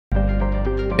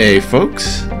Hey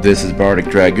folks, this is Bardic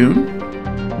Dragoon.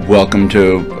 Welcome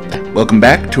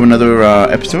back to another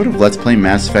episode of Let's Play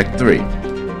Mass Effect 3.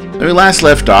 When we last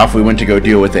left off, we went to go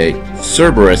deal with a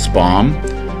Cerberus bomb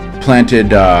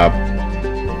planted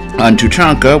on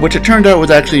Tuchanka, which it turned out was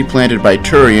actually planted by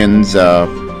Turians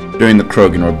during the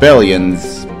Krogan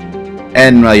rebellions.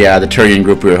 And yeah, the Turian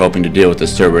group we were hoping to deal with the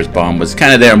Cerberus bomb was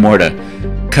kind of there more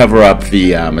to cover up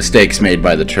the mistakes made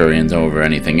by the Turians over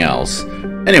anything else.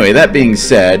 Anyway, that being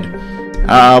said,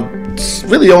 it's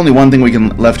really only one thing we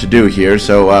can left to do here,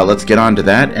 so let's get on to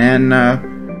that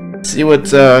and see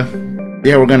what's yeah,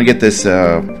 we're gonna get this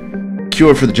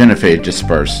cure for the Genophage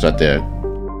dispersed at the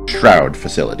Shroud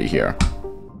facility here.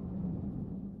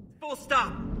 Full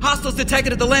stop! Hostiles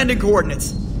detected at the landing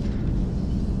coordinates!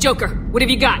 Joker, what have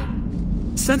you got?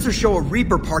 Sensors show a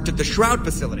Reaper parked at the Shroud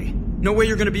facility. No way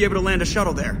you're gonna be able to land a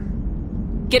shuttle there.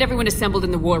 Get everyone assembled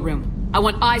in the war room. I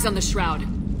want eyes on the Shroud.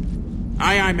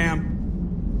 Aye, aye, ma'am.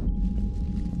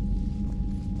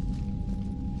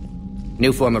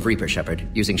 New form of Reaper, Shepard,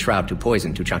 using Shroud to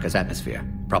poison Tuchanka's atmosphere.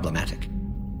 Problematic.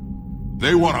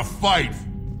 They want to fight!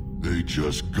 They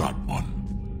just got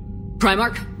one.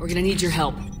 Primarch, we're gonna need your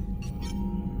help.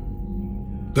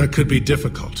 That could be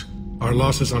difficult. Our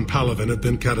losses on Palaven have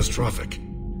been catastrophic.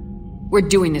 We're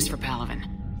doing this for Palaven.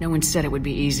 No one said it would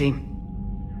be easy.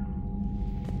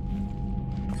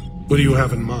 What do you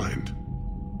have in mind?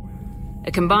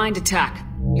 A combined attack.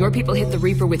 Your people hit the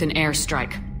Reaper with an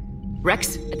airstrike.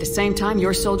 Rex, at the same time,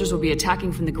 your soldiers will be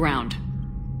attacking from the ground.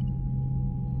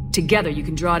 Together, you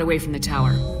can draw it away from the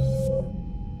tower.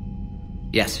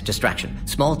 Yes, distraction.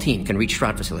 Small team can reach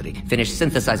Shroud facility, finish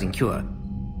synthesizing cure.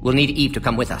 We'll need Eve to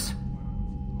come with us.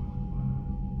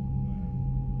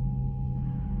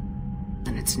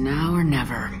 And it's now or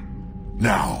never.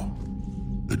 Now.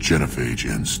 The Genophage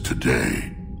ends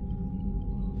today.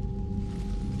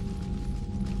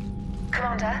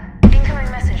 Commander,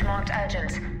 incoming message marked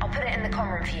urgent. I'll put it in the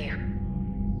comm room for you.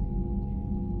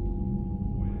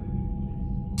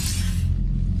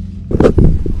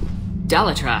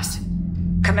 Dalatras.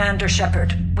 Commander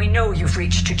Shepard, we know you've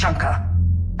reached Tuchanka.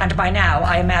 And by now,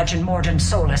 I imagine Morden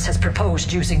Solus has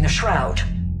proposed using the Shroud.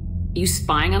 You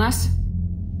spying on us?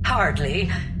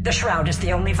 Hardly. The Shroud is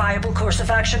the only viable course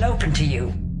of action open to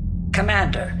you.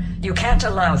 Commander, you can't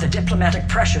allow the diplomatic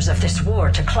pressures of this war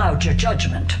to cloud your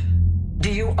judgment.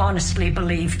 Do you honestly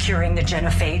believe curing the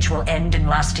Genophage will end in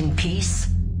lasting peace?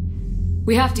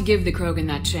 We have to give the Krogan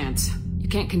that chance. You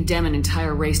can't condemn an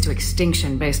entire race to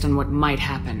extinction based on what might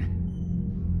happen.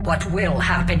 What will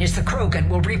happen is the Krogan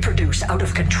will reproduce out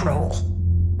of control.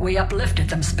 We uplifted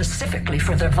them specifically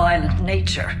for their violent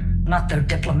nature, not their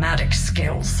diplomatic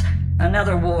skills.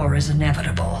 Another war is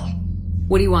inevitable.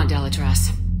 What do you want,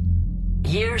 Dalatras?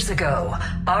 Years ago,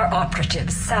 our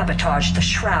operatives sabotaged the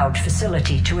Shroud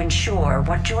facility to ensure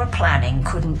what you're planning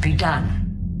couldn't be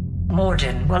done.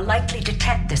 Morden will likely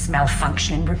detect this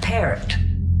malfunction and repair it.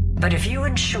 But if you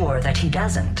ensure that he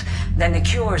doesn't, then the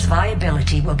cure's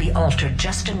viability will be altered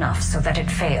just enough so that it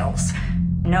fails.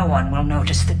 No one will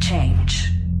notice the change.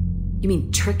 You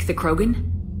mean trick the Krogan?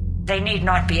 They need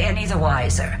not be any the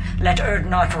wiser. Let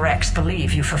Urdnot Rex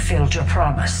believe you fulfilled your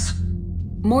promise.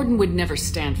 Morden would never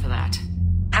stand for that.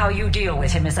 How you deal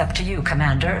with him is up to you,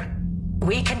 Commander.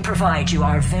 We can provide you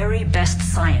our very best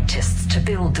scientists to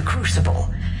build the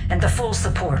Crucible, and the full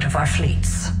support of our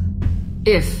fleets.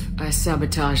 If I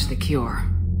sabotage the cure.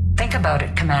 Think about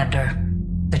it, Commander.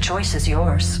 The choice is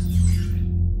yours.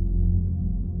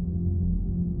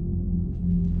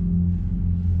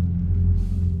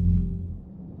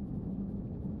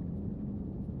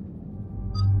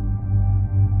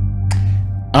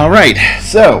 Alright,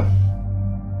 so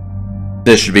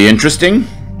this should be interesting.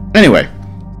 Anyway,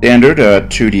 standard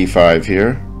 2d5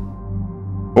 here.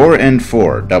 4 and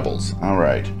 4, doubles.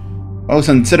 Alright. Well,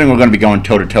 considering we're going to be going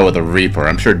toe-to-toe with a Reaper,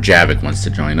 I'm sure Javik wants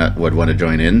to would want to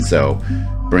join in, so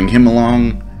bring him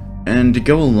along. And to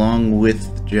go along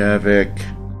with Javik,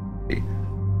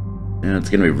 yeah, it's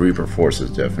going to be Reaper forces,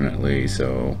 definitely,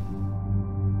 so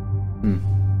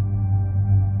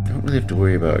don't really have to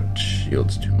worry about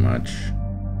shields too much.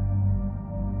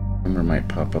 Armor might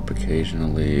pop up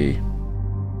occasionally.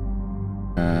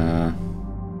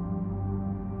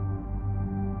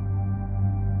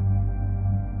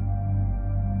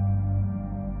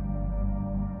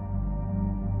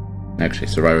 Actually,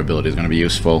 survivability is going to be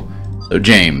useful. So,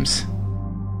 James.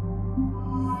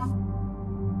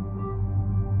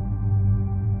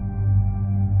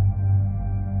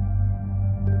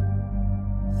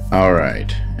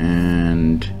 Alright,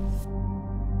 and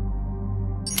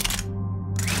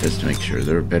just to make sure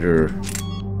they're better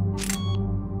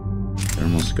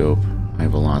thermal scope. High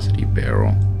velocity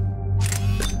barrel.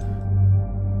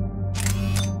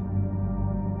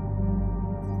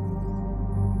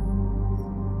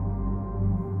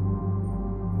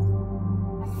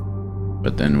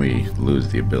 But then we lose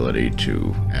the ability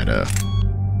to add a...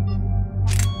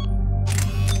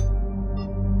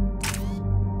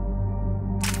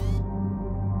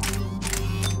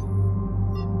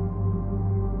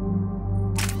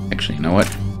 Actually, you know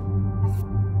what?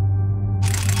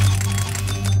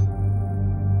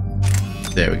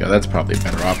 There we go, that's probably a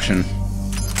better option.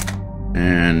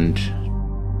 And...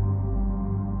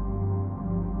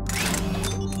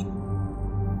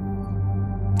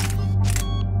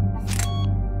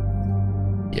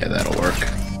 yeah, that'll work.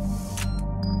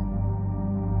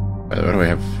 By the way, what do I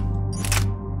have?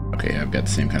 Okay, I've got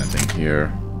the same kind of thing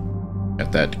here.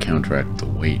 Got that to counteract the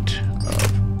weight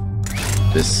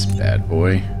of this bad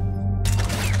boy.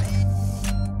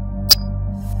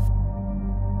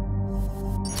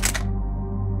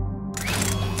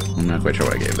 I'm not quite sure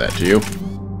why I gave that to you.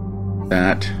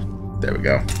 That. There we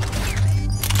go.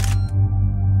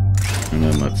 And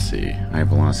then let's see. High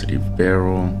velocity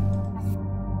barrel.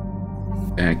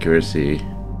 Accuracy.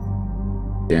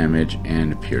 Damage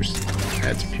and piercing.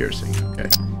 Adds piercing. Okay.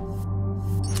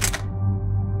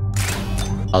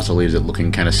 Also leaves it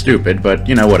looking kind of stupid, but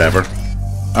you know, whatever.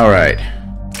 Alright.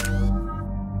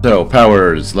 So,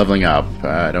 powers. Leveling up.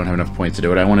 I don't have enough points to do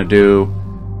what I want to do.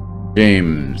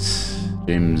 James.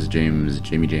 James.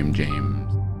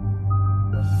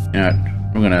 Yeah,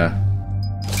 we're gonna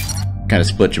kind of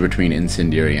split you between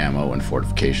incendiary ammo and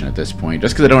fortification at this point,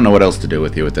 just because I don't know what else to do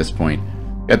with you at this point.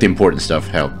 Got the important stuff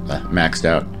maxed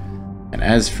out. And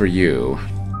as for you,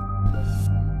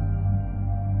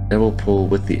 Devil Pull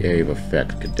with the A of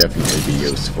effect could definitely be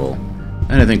useful.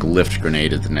 And I think Lift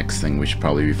Grenade is the next thing we should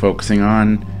probably be focusing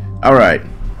on. Alright.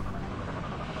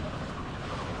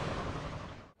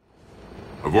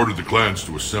 I've ordered the clans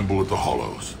to assemble at the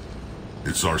Hollows.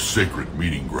 It's our sacred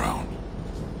meeting ground.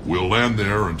 We'll land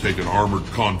there and take an armored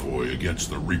convoy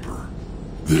against the Reaper.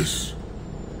 This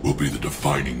will be the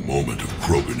defining moment of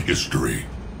Krogan history.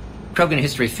 Krogan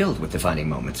history filled with defining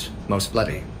moments. Most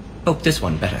bloody. Hope this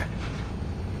one better.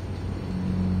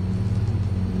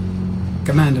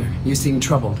 Commander, you seem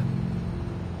troubled.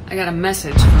 I got a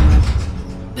message from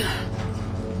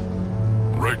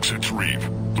Rex, it's Reeve.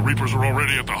 The Reapers are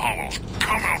already at the Hollows.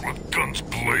 Come out with guns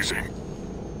blazing.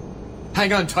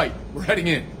 Hang on tight. We're heading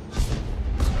in.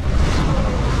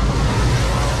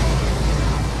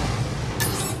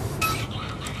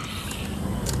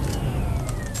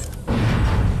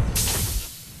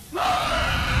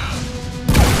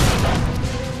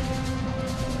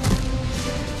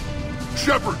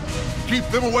 Shepard! Keep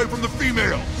them away from the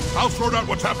female! I'll sort out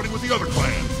what's happening with the other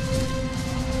clans.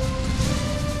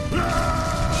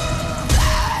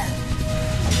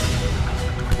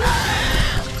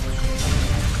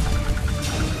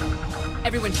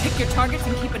 Everyone pick your targets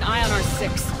and keep an eye on our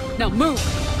 6. Now move!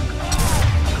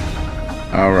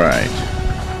 Alright.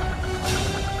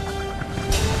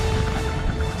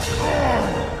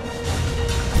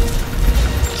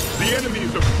 The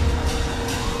enemies are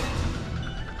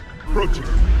approaching.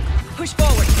 Push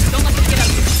forward. Don't let them get up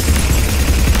here.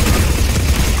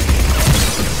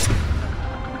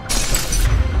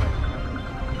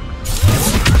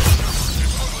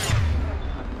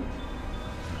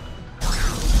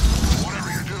 Whatever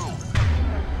you do,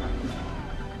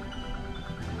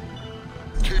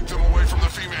 keep them away from the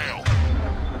female.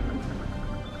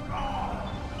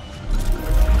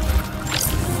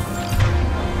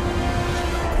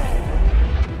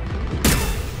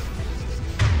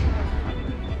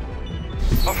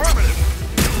 Affirmative.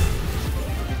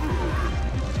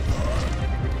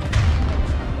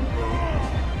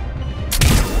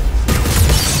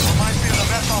 Reminds me of the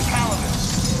mess on Paladin.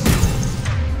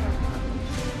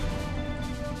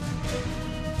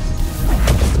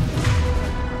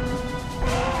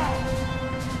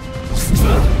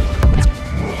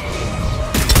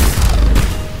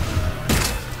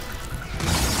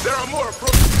 There are more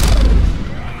approaching.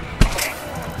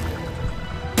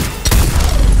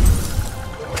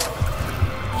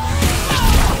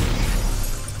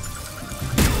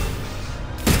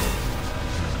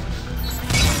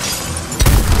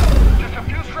 Just a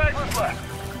few stragglers left.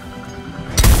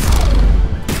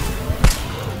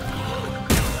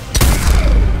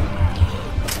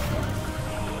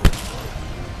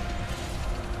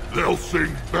 They'll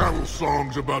sing battle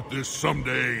songs about this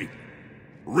someday.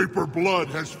 Reaper blood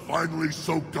has finally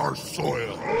soaked our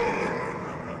soil.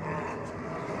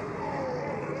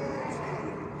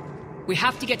 We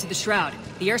have to get to the Shroud.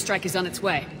 The airstrike is on its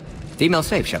way. Female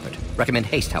safe, Shepard. Recommend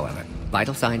haste, however.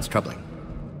 Vital signs troubling.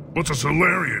 What's a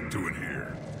Solarian doing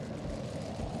here?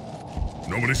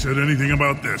 Nobody said anything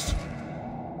about this.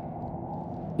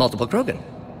 Multiple Krogan.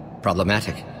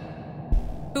 Problematic.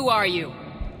 Who are you?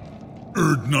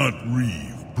 Erdnot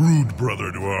Reeve, brood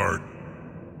brother to our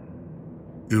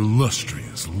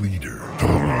illustrious leader.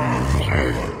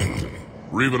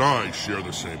 Reeve and I share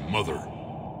the same mother,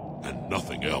 and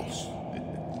nothing else.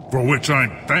 For which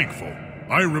I'm thankful.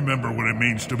 I remember what it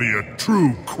means to be a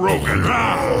true Krogan.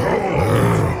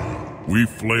 We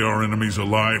flay our enemies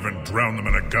alive and drown them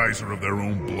in a geyser of their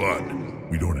own blood.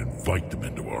 We don't invite them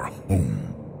into our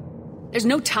home. There's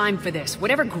no time for this.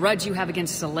 Whatever grudge you have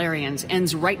against Solarians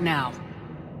ends right now.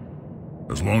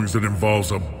 As long as it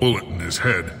involves a bullet in his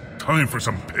head, time for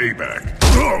some payback.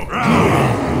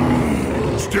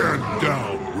 Stand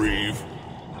down, Reeve.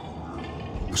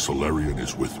 The Solarian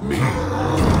is with me.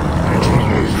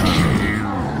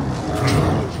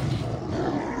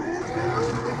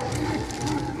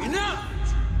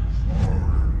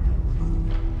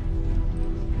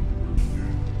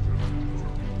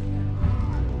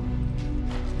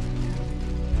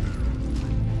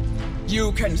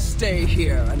 You can stay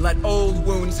here and let old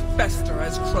wounds fester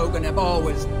as Krogan have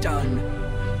always done.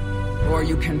 Or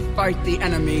you can fight the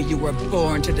enemy you were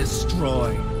born to destroy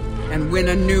and win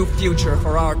a new future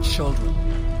for our children.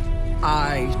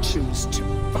 I choose to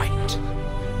fight.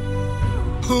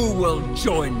 Who will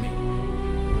join me?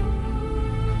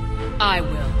 I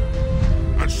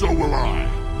will. And so will I.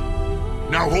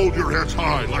 Now hold your heads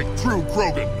high like true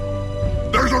Krogan.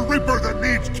 There's a Reaper that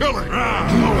needs killing!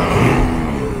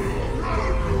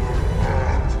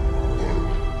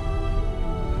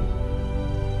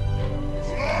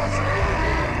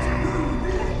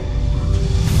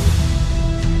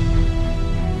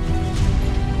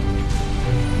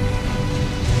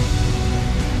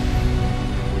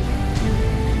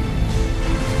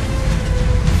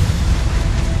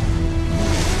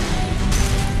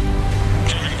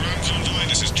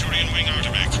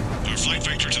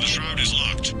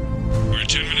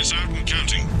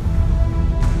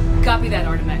 Copy that,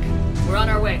 Artemech. We're on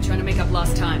our way, trying to make up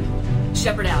lost time.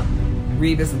 Shepard out.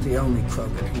 Reeve isn't the only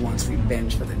Krogan who wants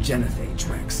revenge for the Genophage,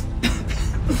 Rex.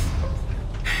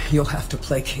 You'll have to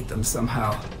placate them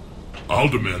somehow. I'll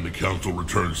demand the Council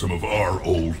return some of our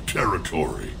old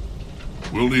territory.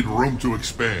 We'll need room to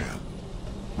expand.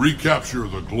 Recapture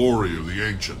the glory of the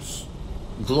Ancients.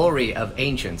 Glory of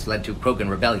Ancients led to Krogan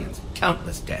rebellions,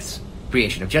 countless deaths,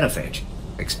 creation of Genophage.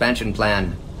 Expansion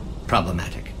plan,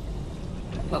 problematic.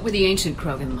 What were the ancient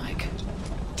Krogan like?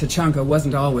 Tuchanka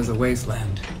wasn't always a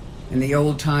wasteland. In the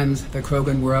old times, the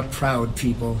Krogan were a proud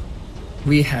people.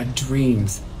 We had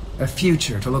dreams, a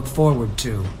future to look forward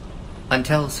to.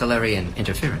 Until Solarian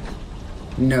interference.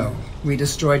 No, we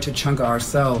destroyed Tuchanka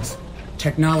ourselves.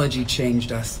 Technology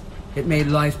changed us. It made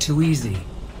life too easy.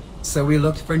 So we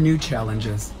looked for new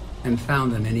challenges, and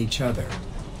found them in each other.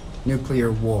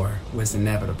 Nuclear war was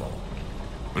inevitable.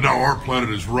 And now our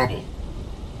planet is rubble.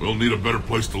 We'll need a better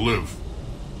place to live.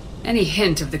 Any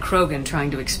hint of the Krogan trying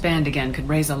to expand again could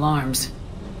raise alarms.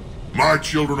 My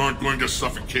children aren't going to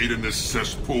suffocate in this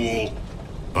cesspool.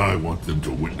 I want them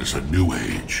to witness a new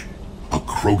age. A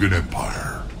Krogan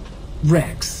empire.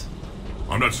 Rex.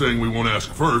 I'm not saying we won't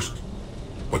ask first,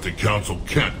 but the Council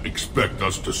can't expect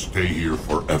us to stay here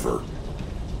forever.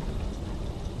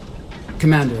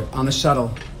 Commander, on the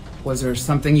shuttle, was there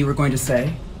something you were going to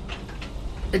say?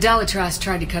 The Dalitras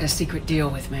tried to cut a secret deal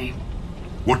with me.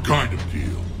 What kind of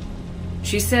deal?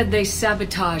 She said they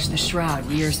sabotaged the Shroud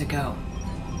years ago.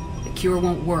 The cure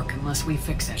won't work unless we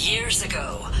fix it. Years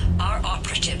ago, our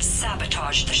operatives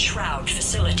sabotaged the Shroud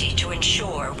facility to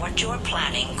ensure what you're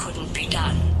planning couldn't be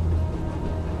done.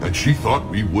 And she thought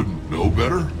we wouldn't know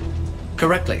better?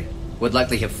 Correctly. Would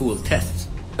likely have fooled tests,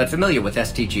 but familiar with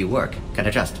STG work, can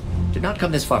adjust. Did not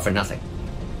come this far for nothing.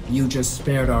 You just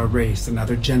spared our race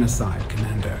another genocide,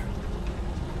 Commander.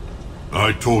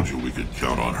 I told you we could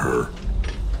count on her.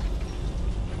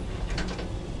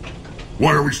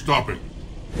 Why are we stopping?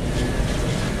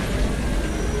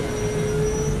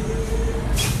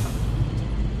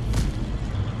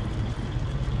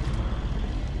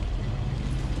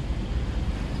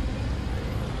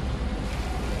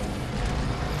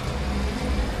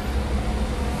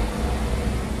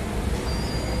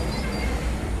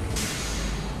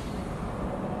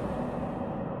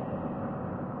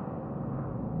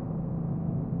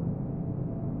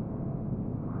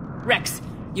 Rex,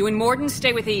 you and Morden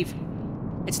stay with Eve.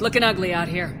 It's looking ugly out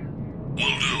here. Will do.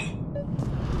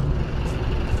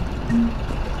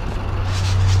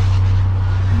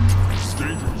 It's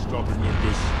dangerous stopping like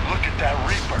this. Look at that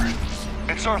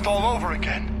Reaper. It's Earth all over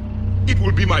again. It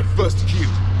will be my first kill,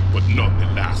 but not the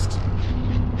last.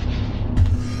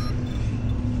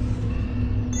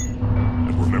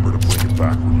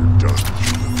 back when you're done.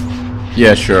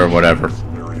 Yeah, sure, whatever.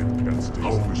 Very intense.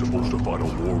 How are we supposed to fight a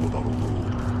war without a rule?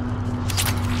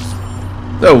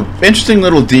 So, interesting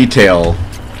little detail.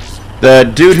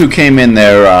 The dude who came in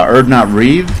there, Erdnot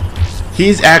Reeve,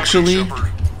 he's actually...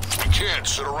 Shepard, we can't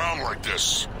sit around like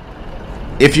this.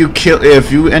 If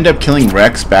you end up killing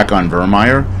Rex back on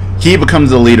Vermeer, he becomes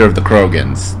the leader of the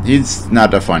Krogans. He's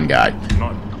not a fun guy.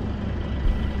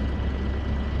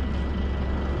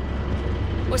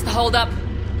 What's the holdup?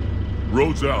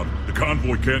 Road's out. The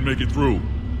convoy can't make it through.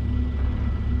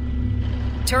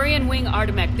 Turian Wing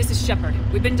Artemek, this is Shepard.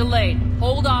 We've been delayed.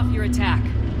 Hold off your attack.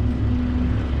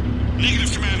 Negative,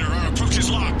 Commander. Our approach is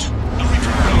locked. The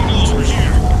Reaper knows we're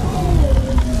here.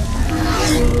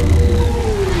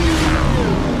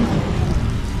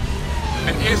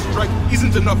 An airstrike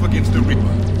isn't enough against the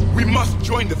Reaper. We must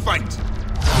join the fight.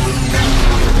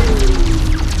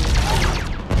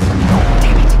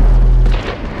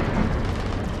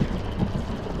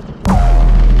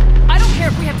 I don't care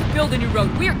if we have to build a new road.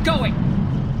 We are going.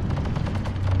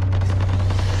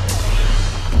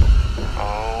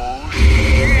 Oh,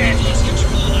 shit. Let's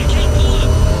control. I can't pull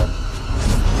up.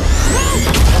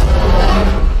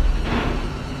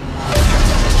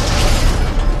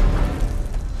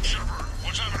 Shepard,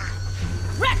 what's happening?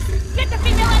 Rex, get the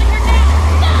female out of here now!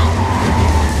 No!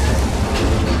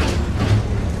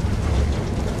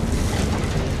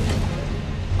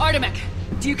 Artemek,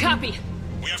 do you copy?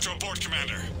 We have to abort,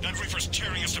 Commander. That Reaper's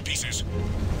tearing us to pieces.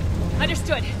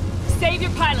 Understood. Save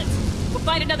your pilots. We'll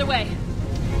find another way.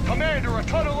 Commander, a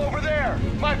tunnel over there.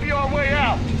 Might be our way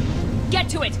out. Get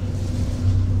to it.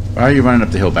 Why are you running up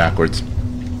the hill backwards?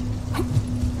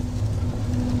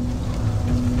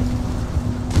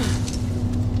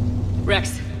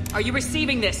 Rex, are you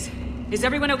receiving this? Is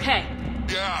everyone okay?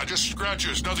 Yeah, just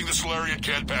scratches. Nothing the Solarian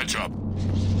can't patch up.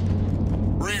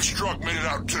 Reeves' truck made it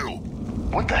out too.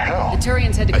 What the hell? The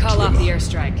Turians had to call off the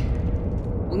airstrike.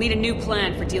 We'll need a new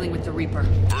plan for dealing with the Reaper.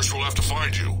 First we'll have to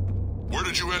find you. Where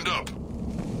did you end up?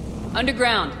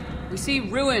 Underground. We see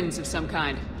ruins of some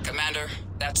kind. Commander,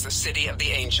 that's the city of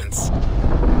the Ancients.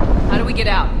 How do we get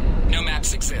out? No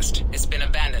maps exist. It's been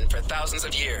abandoned for thousands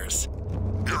of years.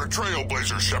 You're a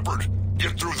trailblazer, Shepard.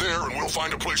 Get through there and we'll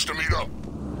find a place to meet up.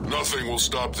 Nothing will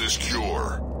stop this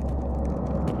cure.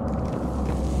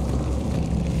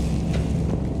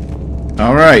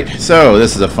 Alright, so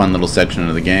this is a fun little section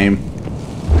of the game.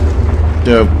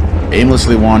 To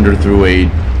aimlessly wander through a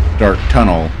dark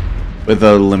tunnel with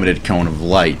a limited cone of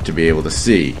light to be able to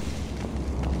see.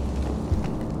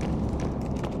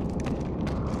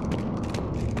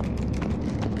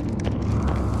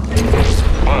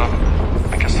 Well,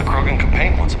 I guess the Krogan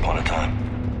campaigned once upon a time.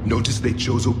 Notice they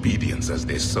chose obedience as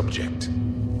their subject.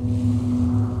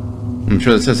 I'm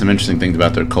sure this says some interesting things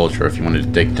about their culture if you wanted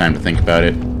to take time to think about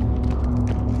it.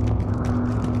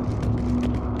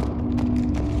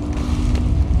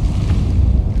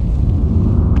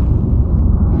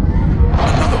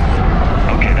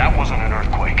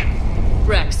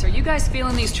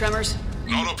 Feeling these tremors?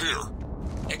 Not up here.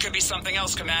 It could be something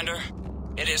else, Commander.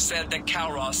 It is said that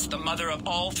Kalros, the mother of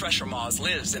all Thresher Maws,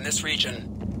 lives in this region.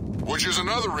 Which is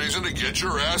another reason to get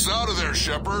your ass out of there,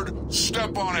 Shepard.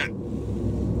 Step on it.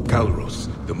 Kalros,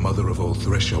 the mother of all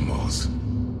Thresher Maws.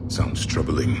 Sounds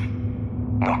troubling.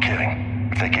 No kidding.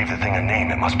 If they gave the thing a name,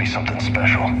 it must be something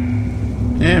special.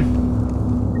 Yeah.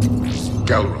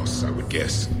 Kalros, I would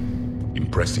guess.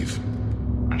 Impressive.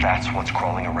 That's what's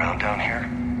crawling around down here?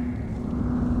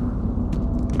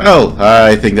 Well,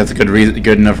 I think that's a good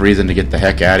enough reason to get the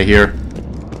heck out of here.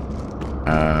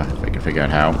 If I can figure out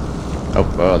how.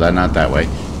 Oh, not that way.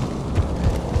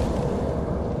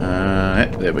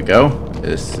 There we go.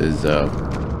 This is, I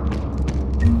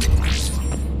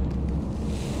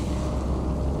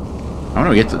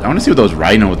want to see what those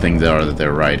rhino things are that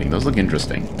they're riding. Those look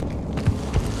interesting.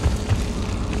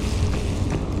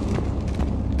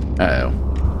 Uh-oh.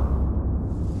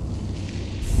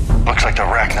 Looks like the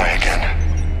Rachni again.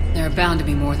 There are bound to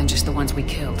be more than just the ones we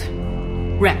killed.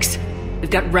 Rex,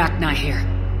 we've got Rachni here.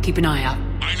 Keep an eye out.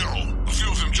 I know. A few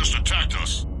of them just attacked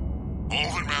us.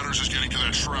 All that matters is getting to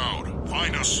that shroud.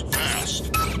 Find us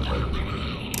fast.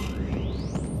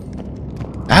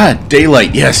 Ah,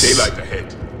 daylight, yes. Daylight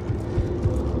ahead.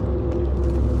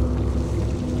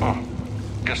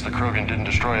 Guess the Krogan didn't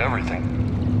destroy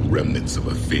everything. Remnants of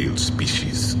a failed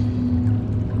species.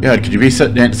 God, could you be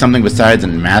something besides a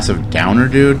massive downer,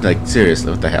 dude? Like, seriously,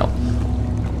 what the hell?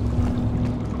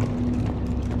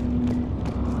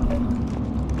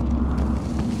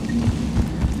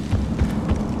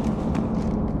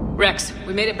 Rex,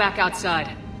 we made it back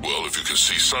outside. Well, if you can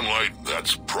see sunlight,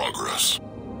 that's progress.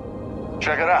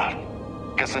 Check it out.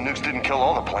 Guess the nukes didn't kill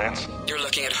all the plants. You're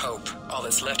looking at hope, all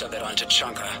that's left of it on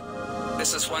Tachanka.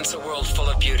 This is once a world full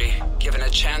of beauty. Given a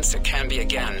chance, it can be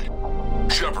again.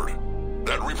 Shepard,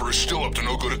 that Reaper is still up to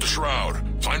no good at the Shroud.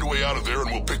 Find a way out of there and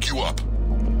we'll pick you up.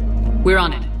 We're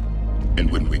on it.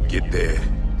 And when we get there,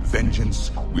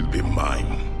 vengeance will be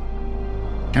mine.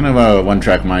 Kind of a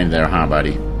one-track mind there, huh,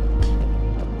 buddy?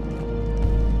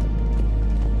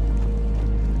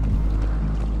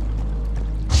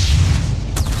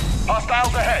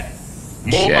 Hostiles ahead.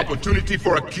 More Shit. opportunity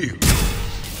for a kill.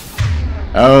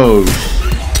 Oh.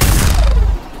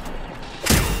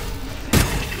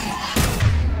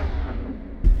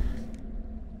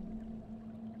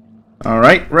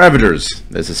 Alright, Ravagers.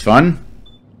 This is fun.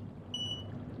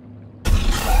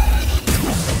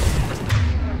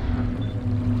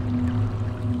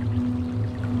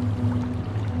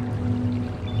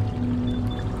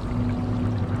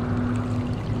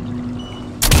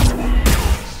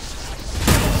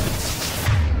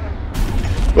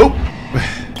 Oh!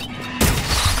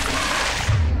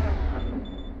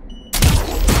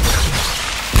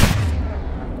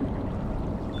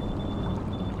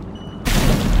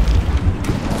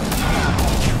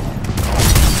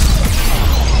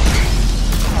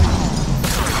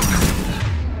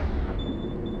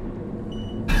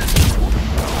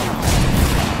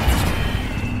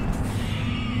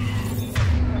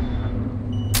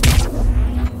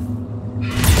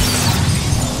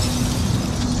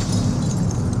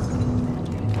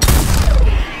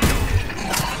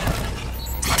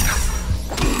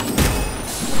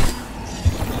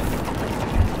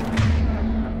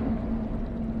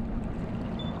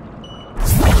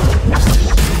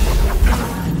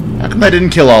 How come I didn't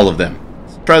kill all of them?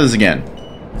 Let's try this again.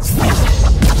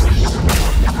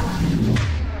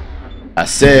 I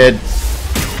said,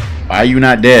 why are you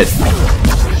not dead?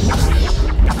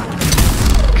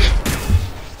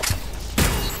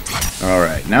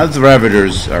 Alright, now that the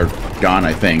Ravagers are gone,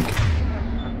 I think.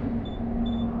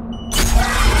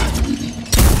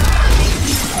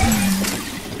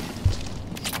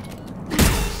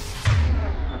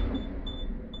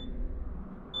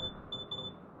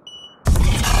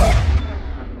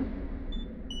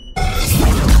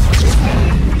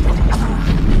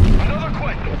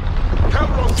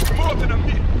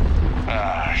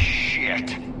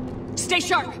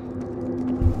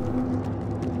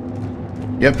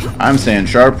 Yep, I'm staying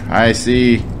sharp. I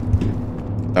see.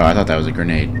 Oh, I thought that was a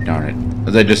grenade. Darn it.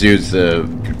 As I just used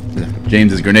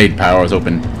James's grenade power, I was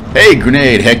hoping, hey,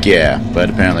 grenade, heck yeah.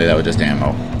 But apparently that was just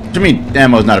ammo. Which, I mean,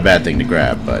 ammo is not a bad thing to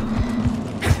grab, but.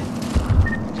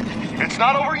 It's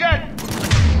not over yet.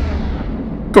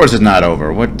 Of course it's not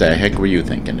over. What the heck were you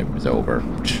thinking it was over?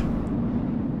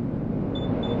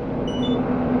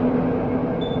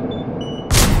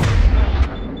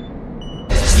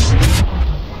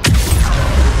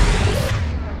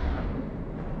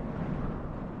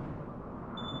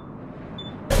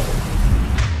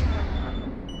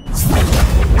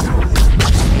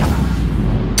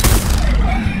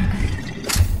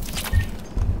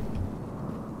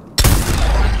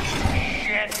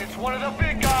 It's one of the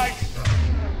big guys.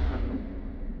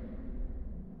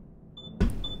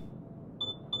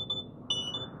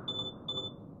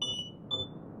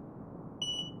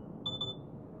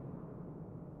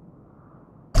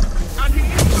 And he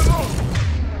is alone.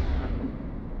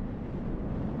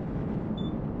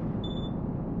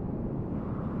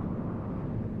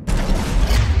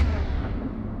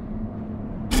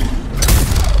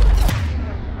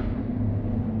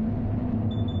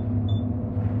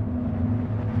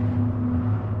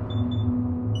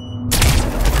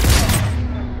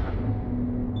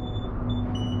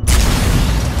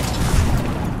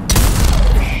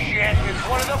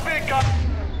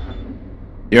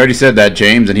 You already said that,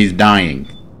 James, and he's dying.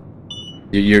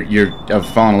 You're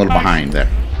falling a little behind there.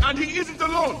 And he isn't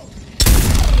alone.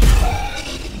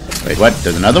 Wait, what?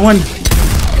 There's another one?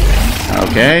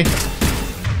 Okay.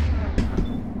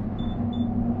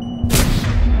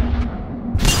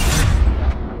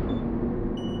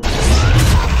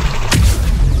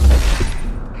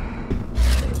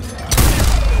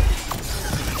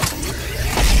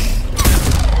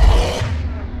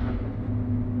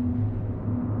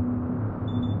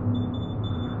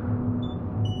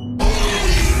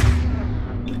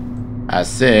 I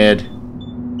said,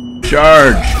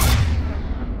 charge.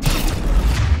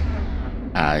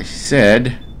 I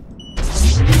said,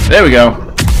 there we go.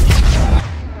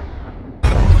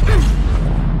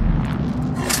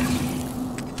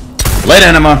 Light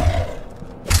enema.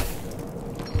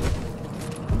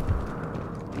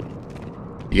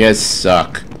 You guys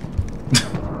suck.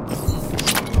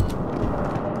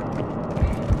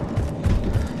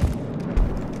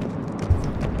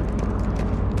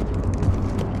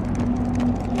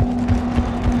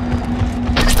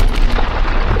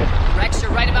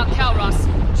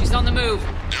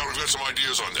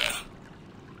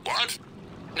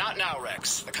 Not now,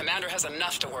 Rex. The commander has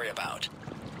enough to worry about.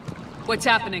 What's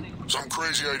happening? Some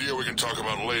crazy idea we can talk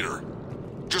about later.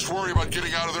 Just worry about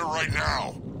getting out of there right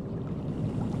now.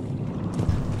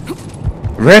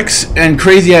 Rex and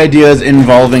crazy ideas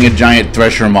involving a giant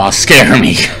thresher moth scare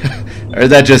me. Or is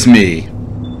that just me?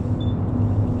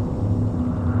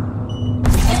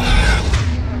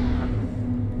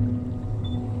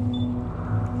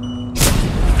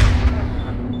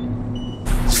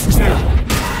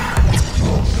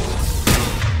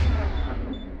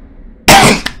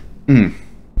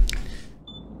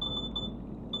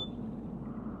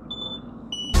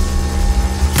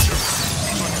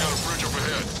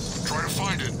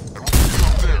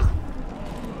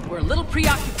 We're a little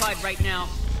preoccupied right now.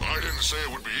 I didn't say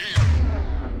it would be easy.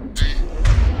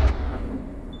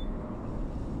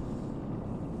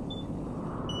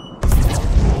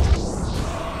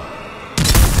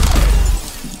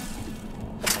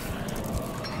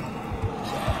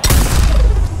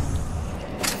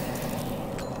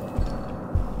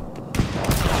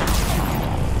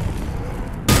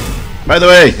 By the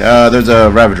way, there's a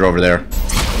Ravager over there.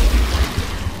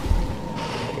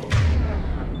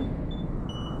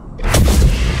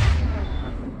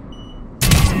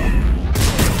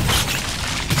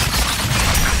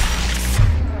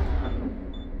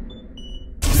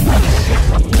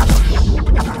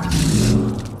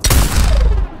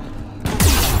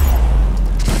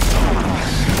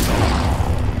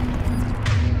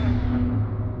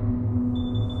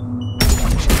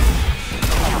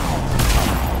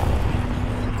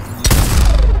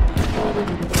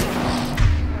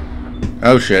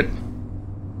 Oh shit.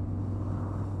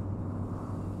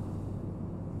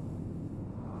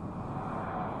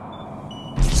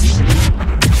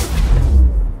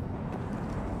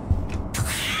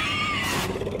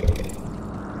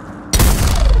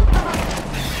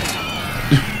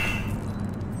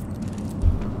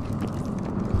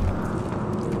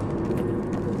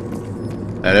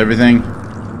 That everything?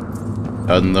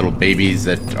 Other than little babies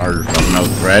that are of no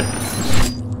threat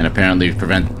and apparently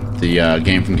prevent the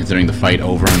game from considering the fight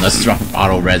over unless I'm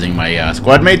auto-rezzing my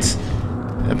squad mates?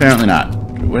 Apparently not.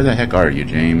 Where the heck are you,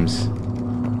 James?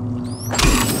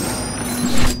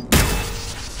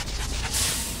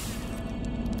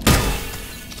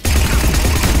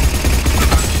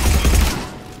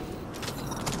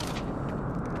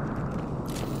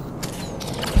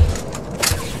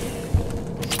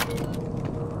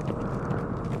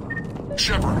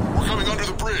 Shepard, we're coming under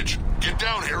the bridge. Get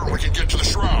down here and we can get to the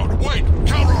shroud. Wait,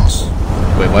 Calros!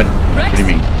 Wait, what? Rex? What do you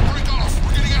mean? Break off!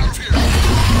 We're getting out of here!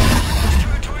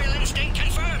 Territorial instinct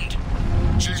confirmed.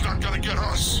 She's not gonna get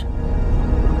us.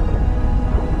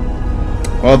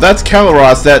 Well, that's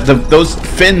Caloros. Those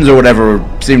fins or whatever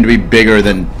seem to be bigger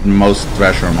than most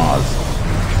Thresher moths.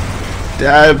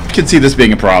 I could see this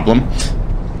being a problem.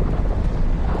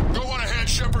 Go on ahead,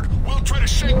 Shepard. We'll try to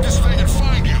shake this thing and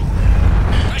find you.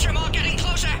 Pressure mark getting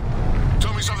closer.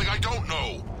 Tell me something I don't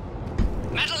know.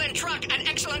 Metal in truck, an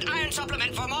excellent iron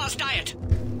supplement for Mars diet.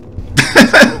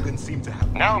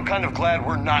 Now I'm kind of glad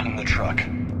we're not in the truck.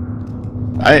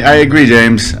 I agree,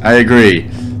 James. I agree.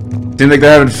 Seems like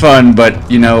they're having fun, but,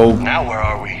 you know... Now where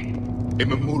are we? A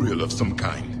memorial of some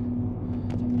kind.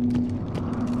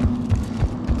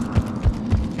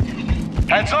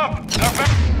 Heads up! They're back.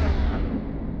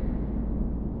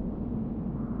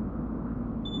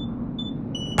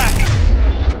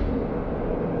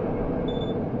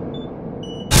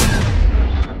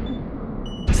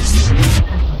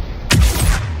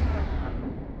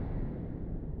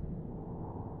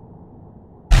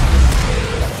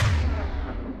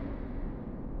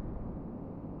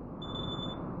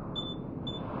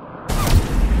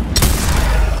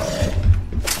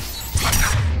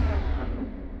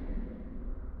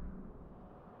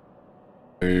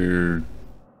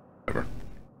 Whatever.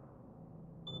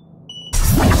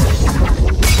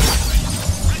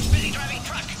 Rex busy driving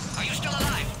truck. Are you still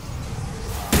alive?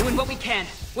 Doing what we can.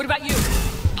 What about you?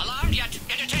 Alarmed yet?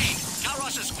 Entertained.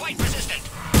 Calros is quite resistant.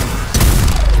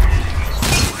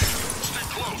 Stay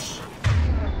close.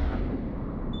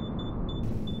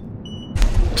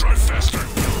 Drive faster.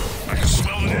 I can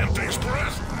smell the damn thing's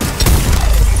breath.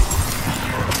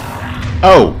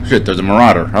 Oh, shit, there's a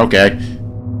Marauder. Okay.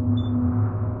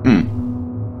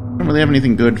 Don't really have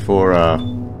anything good for,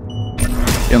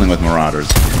 dealing with Marauders.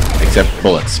 Except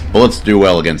bullets. Bullets do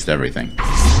well against everything.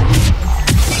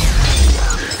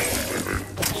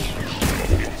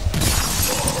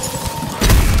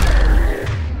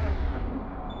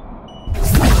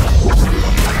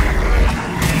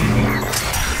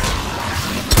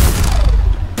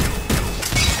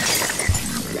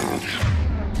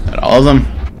 Got all of them?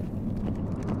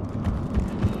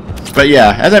 But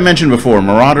yeah, as I mentioned before,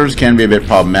 Marauders can be a bit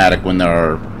problematic when there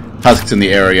are husks in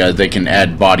the area. They can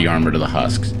add body armor to the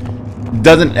husks.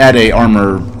 Doesn't add a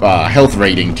armor health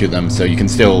rating to them, so you can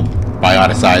still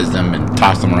bioticize them and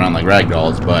toss them around like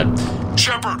ragdolls, but...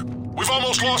 Shepard, we've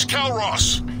almost lost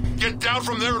Calros. Get down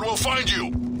from there and we'll find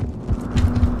you.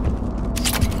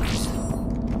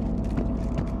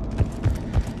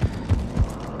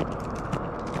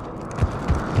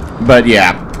 But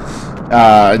yeah,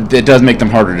 it does make them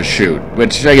harder to shoot,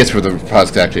 which I guess for the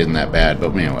husks actually isn't that bad,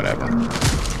 but man, whatever.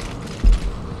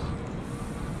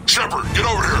 Shepard, get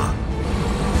over here.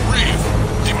 Reeve,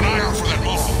 keep an eye out for that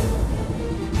mall.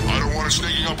 I don't want it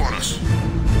sneaking up on us.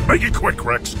 Make it quick,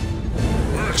 Rex.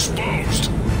 We're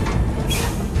exposed.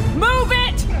 Move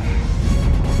it!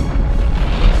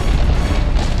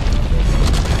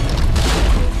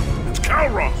 It's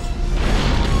Calros.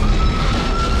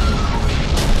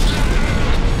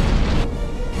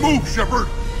 Move, Shepard!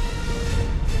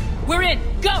 We're in!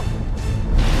 Go!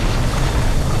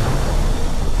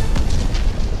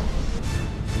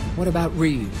 What about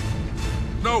Reeve?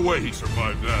 No way he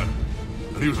survived that.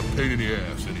 And he was a pain in the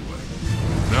ass anyway.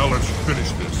 Now let's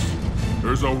finish this.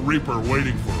 There's a Reaper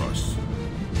waiting for us.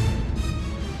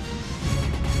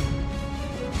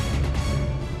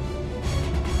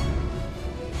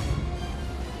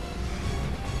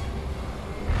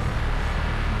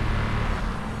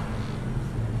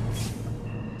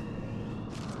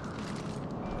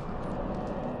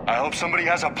 I hope somebody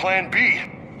has a plan B.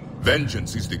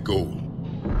 Vengeance is the goal.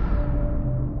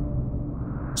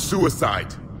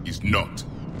 Suicide is not.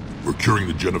 We're curing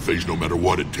the Genophage no matter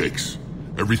what it takes.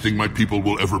 Everything my people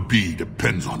will ever be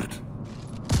depends on it.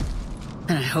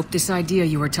 And I hope this idea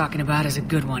you were talking about is a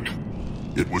good one.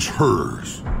 It was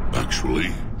hers,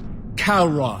 actually.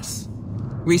 Calros.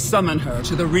 We summon her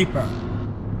to the Reaper.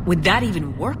 Would that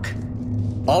even work?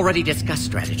 Already discussed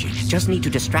strategy. Just need to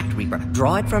distract Reaper.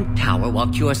 Draw it from tower while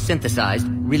Cure synthesized,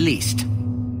 released.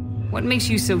 What makes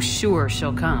you so sure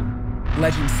she'll come?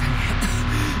 Legends say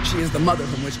she is the mother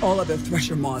from which all other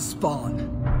Thresher Maws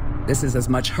spawn. This is as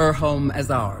much her home as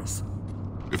ours.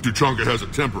 If Tuchanka has a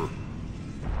temper,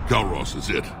 Calros is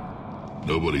it.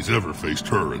 Nobody's ever faced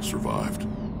her and survived.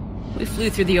 We flew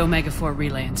through the Omega-4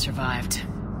 relay and survived.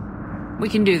 We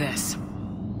can do this.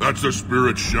 That's the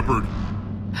spirit, Shepard.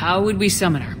 How would we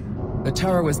summon her? The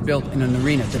tower was built in an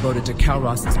arena devoted to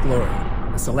Calros' glory.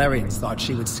 The Solarians thought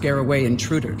she would scare away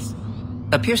intruders.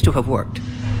 Appears to have worked.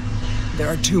 There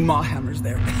are 2 Maw hammers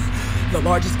there, the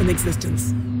largest in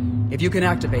existence. If you can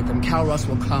activate them, Calros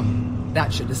will come.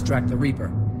 That should distract the Reaper.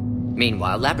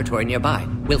 Meanwhile, laboratory nearby.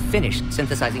 We'll finish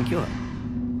synthesizing Cure.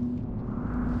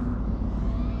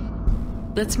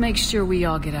 Let's make sure we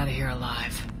all get out of here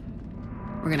alive.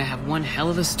 We're gonna have one hell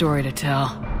of a story to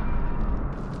tell.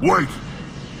 Wait!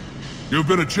 You've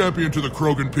been a champion to the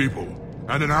Krogan people,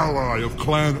 and an ally of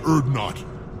Clan Urdnot.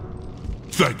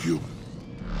 Thank you.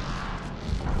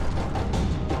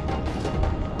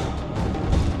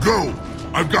 Go!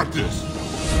 I've got this!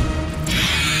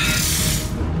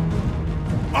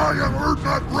 I am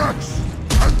Urdnot Rex,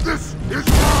 and this is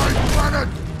my planet!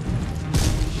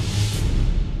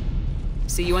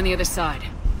 See you on the other side.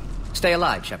 Stay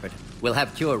alive, Shepard. We'll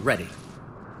have Cure ready.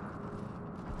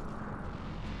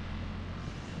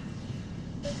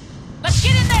 Let's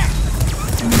get in there!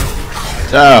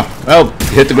 Oh, well,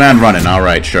 hit the ground running.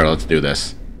 Alright, sure, let's do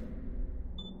this.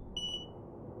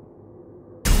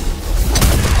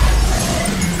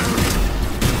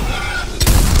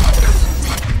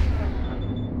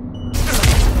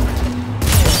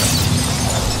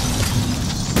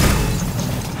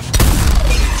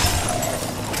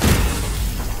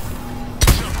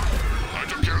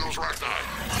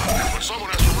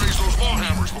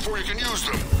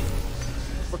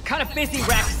 Kind of busy,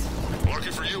 Rex.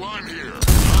 Lucky for you, I'm here.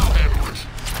 I'll handle it.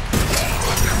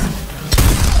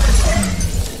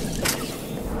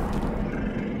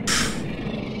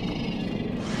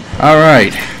 All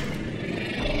right.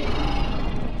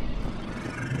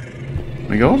 Can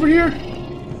we go over here?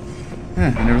 I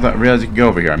never realized you could go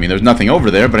over here. I mean, there's nothing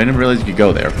over there, but I never realized you could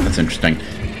go there. That's interesting.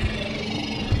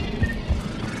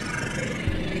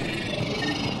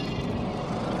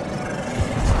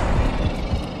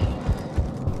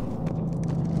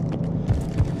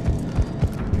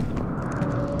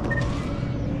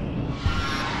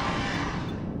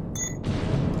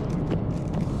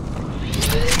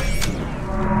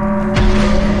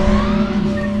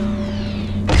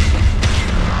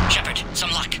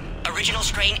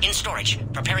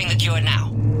 Preparing the cure now.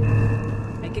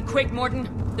 Make it quick, Morton.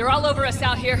 They're all over us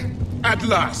out here. At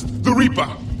last, the Reaper!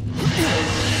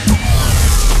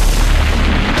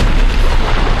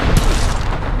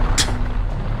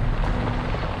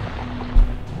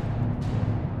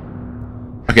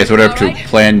 Okay, so we're up to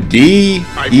Plan D,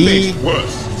 E.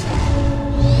 Worse.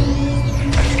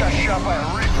 I just got shot by a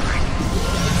Reaper.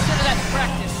 Consider that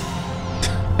practice.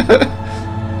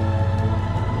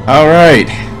 All right.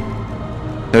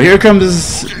 So here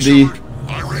comes the.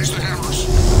 I raised the hammers.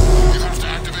 You have to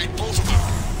activate both of them.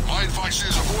 My advice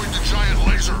is avoid the giant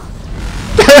laser.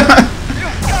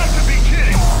 You've got to be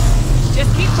kidding!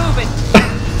 Just keep moving.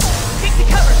 Take the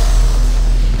cover.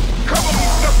 Cover me,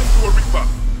 step into a Reaper.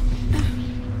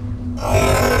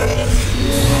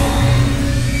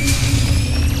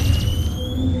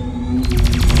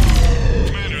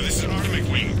 Commander, this is Atomic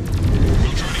Wing.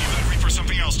 We'll try to give that Reaper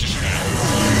something else to shoot at.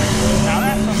 Now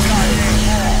that's some goddamn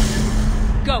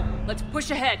ball. Go. Let's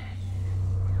push ahead.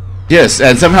 Yes,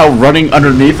 and somehow running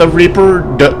underneath a Reaper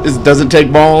doesn't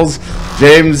take balls.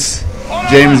 James,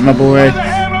 my boy.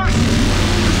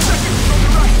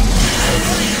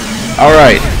 All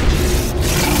right.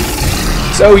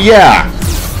 So yeah,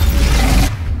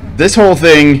 this whole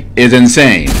thing is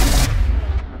insane.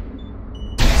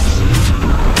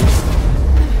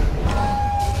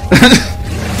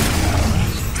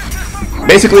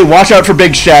 Basically, watch out for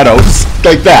big shadows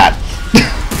like that.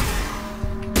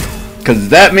 Because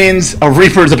that means a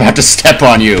Reaper is about to step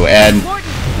on you, and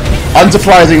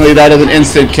unsurprisingly, that is an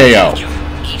instant KO.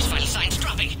 Eve's vital signs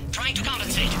dropping. Trying to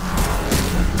compensate.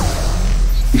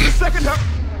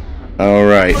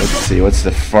 Alright, let's see. What's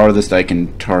the farthest I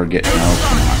can target? No,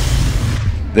 come on.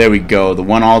 There we go. The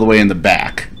one all the way in the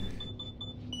back.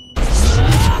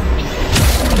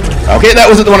 Okay, that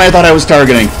wasn't the one I thought I was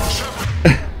targeting.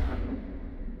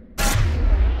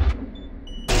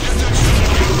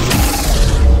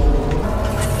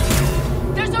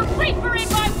 There's a Reaper in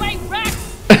my way, Rex!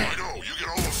 I know, you get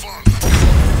all the fun.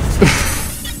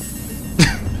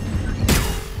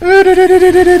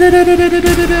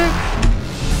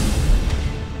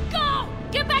 Go!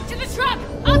 Get back to the truck!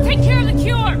 I'll take care of the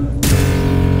cure!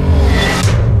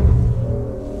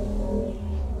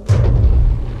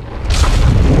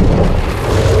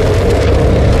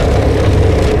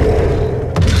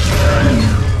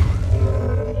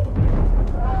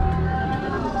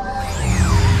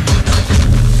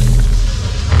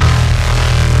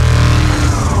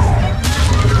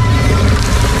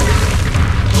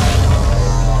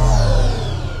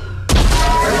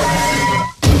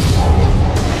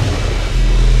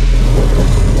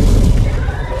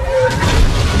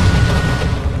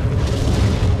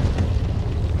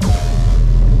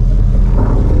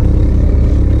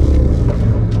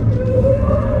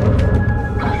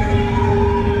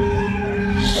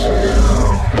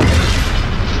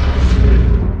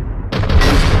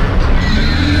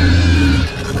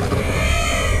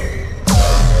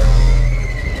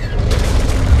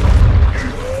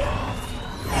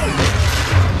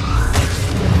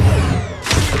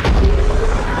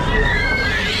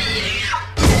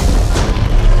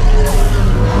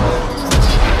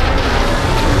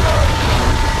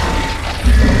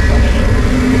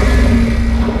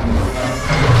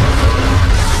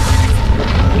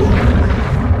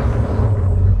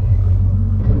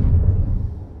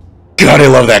 God, I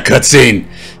love that cutscene.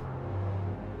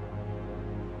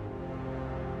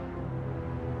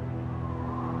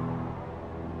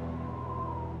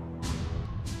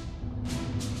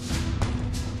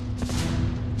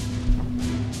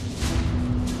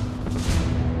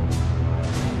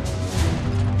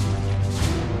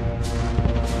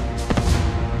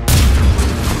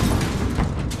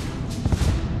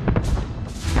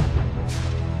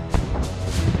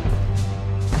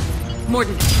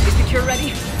 Morton, is the cure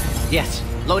ready? Yes,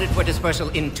 loaded for dispersal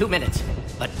in 2 minutes.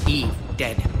 But Eve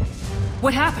dead.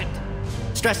 What happened?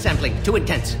 Stress sampling, too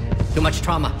intense. Too much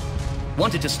trauma.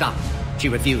 Wanted to stop. She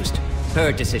refused.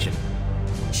 Her decision.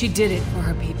 She did it for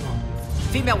her people.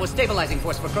 Female was stabilizing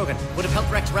force for Krogan. Would have helped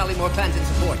Rex rally more clans in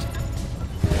support.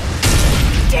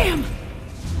 Damn!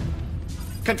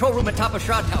 Control room at top of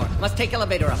Shroud Tower. Must take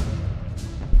elevator up.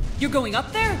 You're going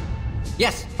up there?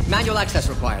 Yes, manual access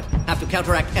required. Have to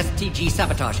counteract STG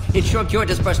sabotage. Ensure cure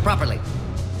dispersed properly.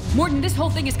 Morton, this whole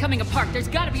thing is coming apart. There's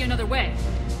gotta be another way.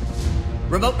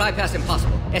 Remote bypass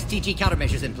impossible. STG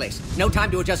countermeasures in place. No time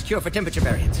to adjust cure for temperature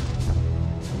variance.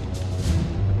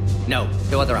 No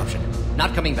other option.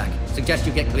 Not coming back. Suggest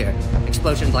you get clear.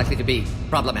 Explosion's likely to be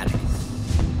problematic.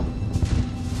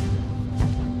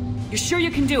 You're sure you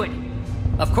can do it?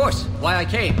 Of course. Why I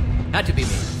came. Had to be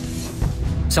me.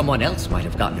 Someone else might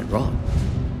have gotten it wrong.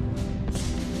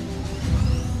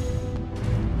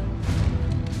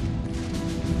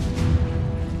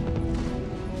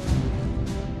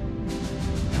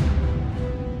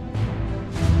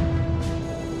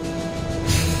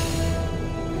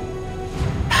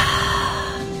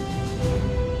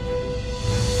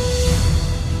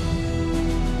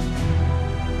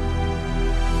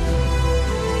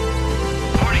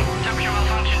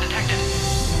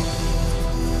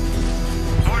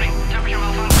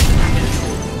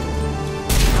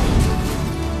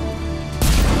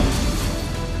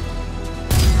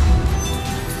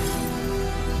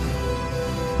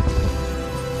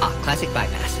 Classic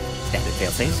bypass. Standard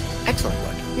failsafes. Excellent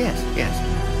work. Yes, yes.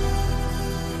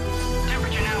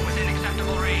 Temperature now within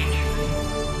acceptable range.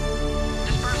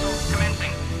 Dispersal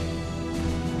commencing.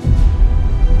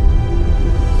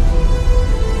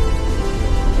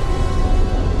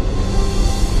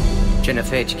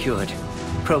 Genophage cured.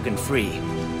 Krogan free.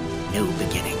 New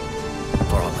beginning.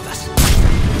 For all of us.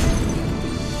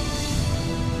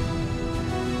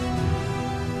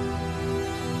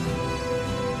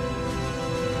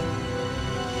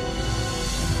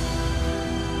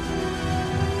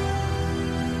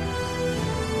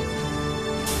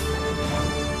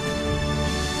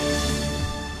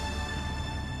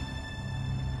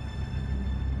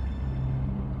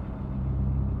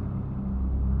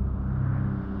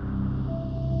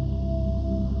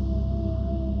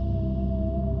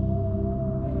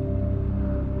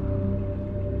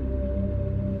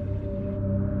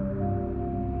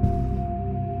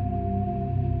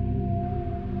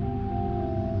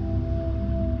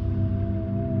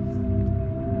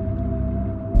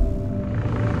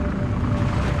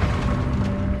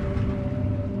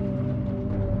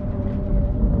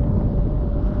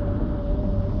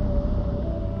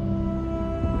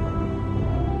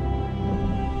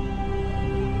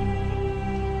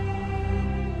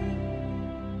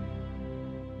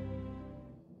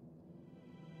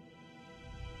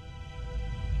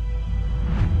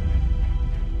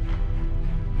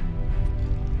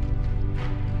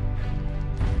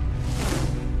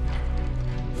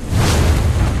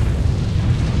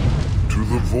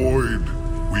 Void,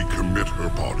 we commit her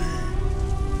body.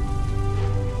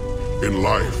 In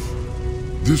life,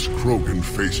 this Krogan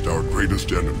faced our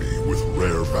greatest enemy with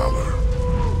rare valor.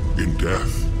 In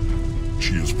death,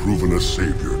 she has proven a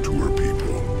savior to her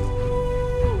people.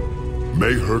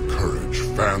 May her courage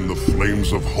fan the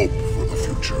flames of hope for the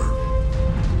future.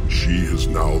 She is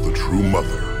now the true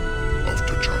mother of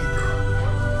T'Changa.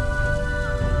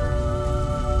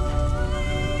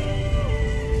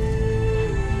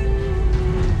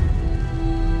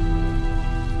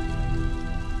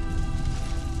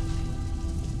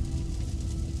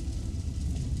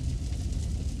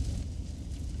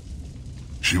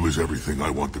 She was everything I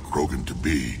want the Krogan to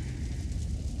be.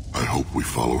 I hope we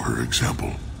follow her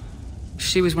example.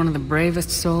 She was one of the bravest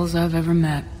souls I've ever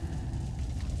met.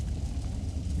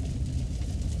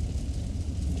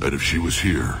 And if she was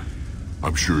here,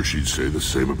 I'm sure she'd say the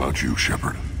same about you,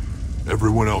 Shepard.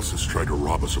 Everyone else has tried to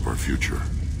rob us of our future.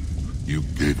 You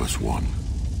gave us one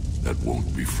that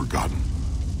won't be forgotten.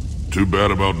 Too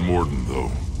bad about Morden,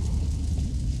 though.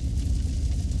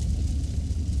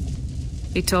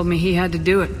 He told me he had to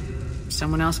do it.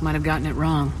 Someone else might have gotten it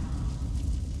wrong.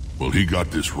 Well, he got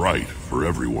this right for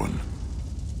everyone.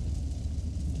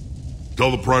 Tell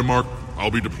the Primarch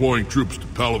I'll be deploying troops to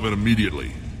Palaven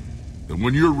immediately. And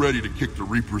when you're ready to kick the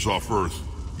Reapers off Earth,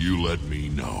 you let me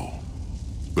know.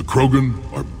 The Krogan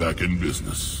are back in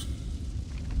business.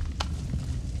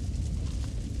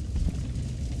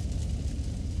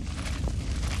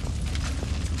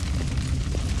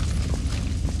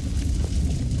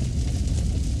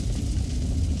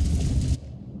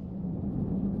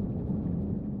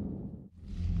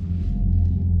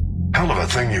 Hell of a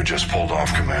thing you just pulled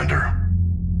off, Commander.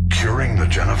 Curing the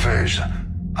Genophage?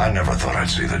 I never thought I'd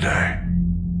see the day.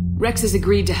 Rex has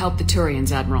agreed to help the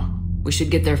Turians, Admiral. We should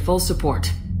get their full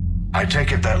support. I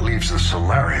take it that leaves the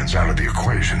Solarians out of the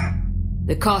equation.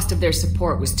 The cost of their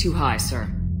support was too high, sir.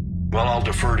 Well, I'll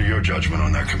defer to your judgment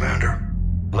on that, Commander.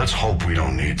 Let's hope we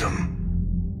don't need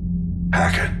them.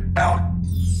 Hackett, out.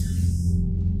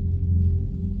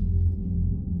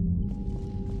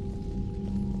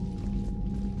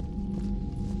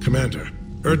 Commander,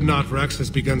 Urdnot Rex has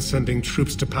begun sending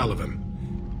troops to Palaven.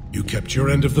 You kept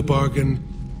your end of the bargain,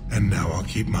 and now I'll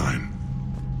keep mine.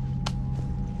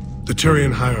 The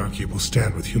Turian hierarchy will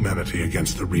stand with humanity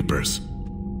against the Reapers.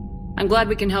 I'm glad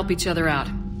we can help each other out.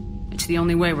 It's the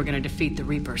only way we're gonna defeat the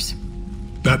Reapers.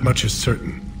 That much is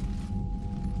certain.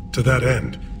 To that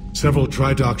end, several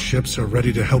dry dock ships are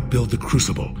ready to help build the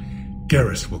Crucible.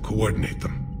 Garrus will coordinate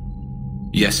them.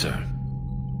 Yes, sir.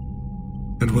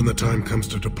 And when the time comes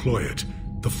to deploy it,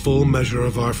 the full measure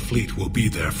of our fleet will be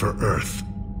there for Earth.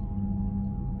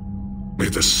 May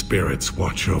the spirits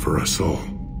watch over us all.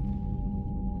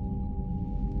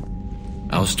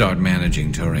 I'll start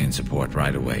managing Turian support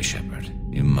right away, Shepard.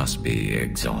 You must be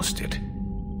exhausted.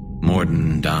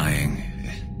 Morden dying,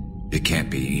 it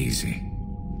can't be easy.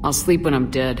 I'll sleep when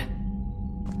I'm dead.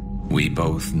 We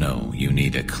both know you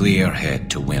need a clear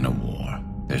head to win a war.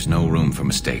 There's no room for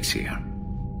mistakes here.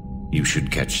 You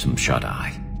should catch some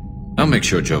shut-eye. I'll make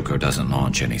sure Joker doesn't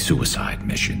launch any suicide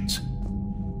missions.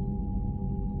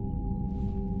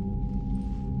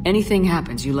 Anything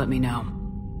happens, you let me know.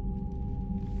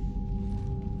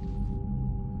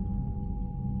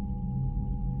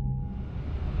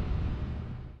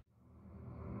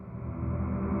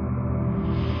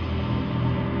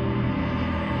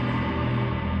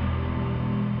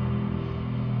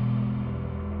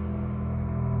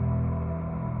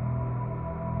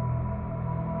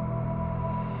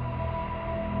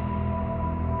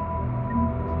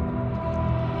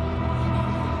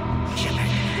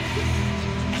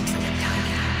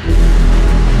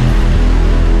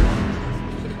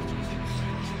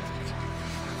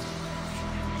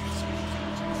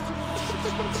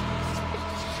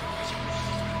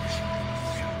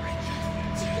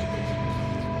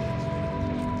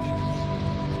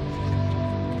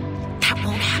 That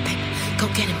won't happen. Go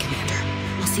get him, Commander.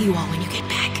 I'll see you all when you get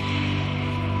back.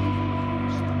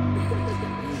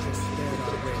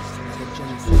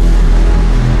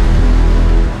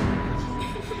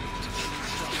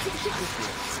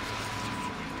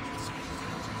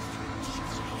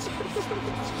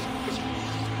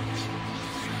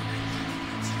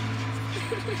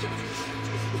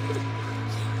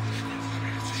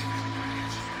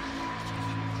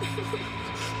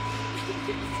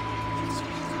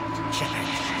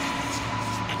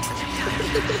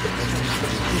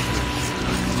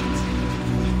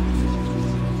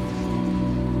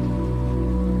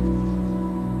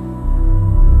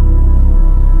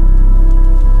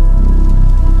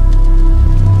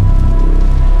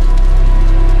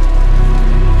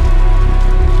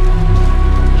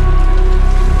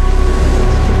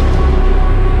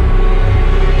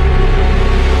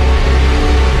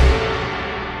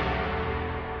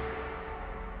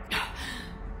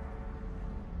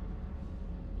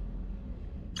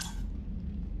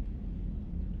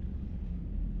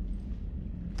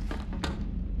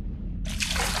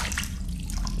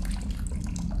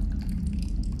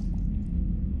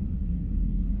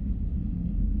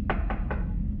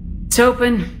 It's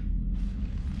open.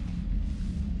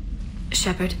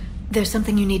 Shepard, there's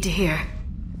something you need to hear.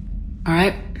 All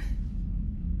right.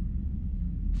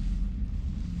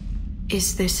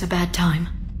 Is this a bad time?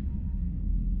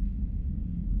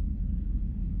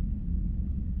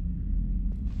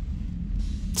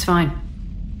 It's fine.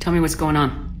 Tell me what's going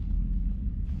on.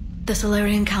 The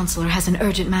Solarian Counselor has an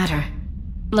urgent matter.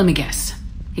 Let me guess.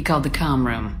 He called the comm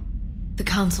room. The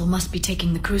Council must be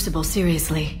taking the Crucible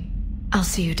seriously. I'll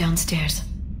see you downstairs.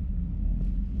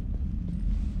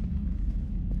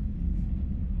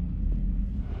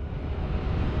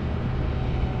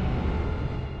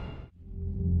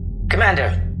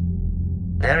 Commander,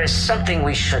 there is something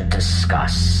we should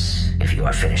discuss, if you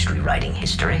are finished rewriting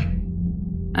history.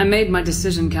 I made my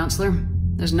decision, Counselor.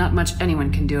 There's not much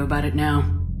anyone can do about it now.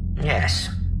 Yes.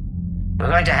 We're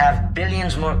going to have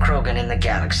billions more Krogan in the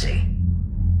galaxy.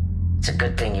 It's a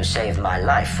good thing you saved my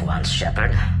life once,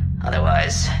 Shepard.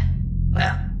 Otherwise,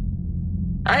 well...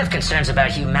 I have concerns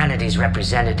about humanity's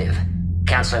representative,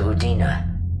 Councillor Udina.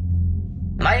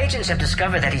 My agents have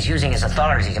discovered that he's using his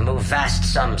authority to move vast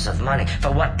sums of money.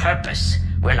 For what purpose?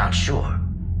 We're not sure.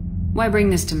 Why bring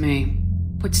this to me?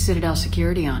 Put Citadel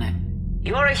security on it.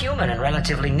 You are a human and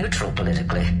relatively neutral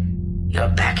politically. Your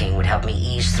backing would help me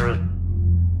ease through...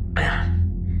 Well,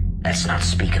 let's not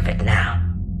speak of it now.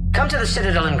 Come to the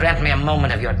Citadel and grant me a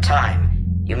moment of your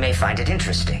time. You may find it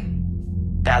interesting.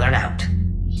 Valorn out.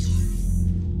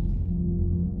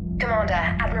 Commander,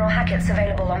 Admiral Hackett's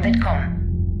available on VidCom.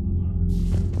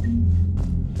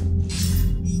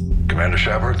 Commander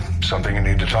Shepard, something you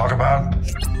need to talk about?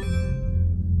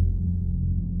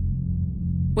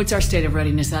 What's our state of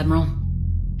readiness, Admiral?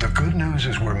 The good news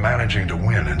is we're managing to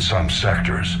win in some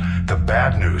sectors. The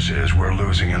bad news is we're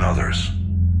losing in others.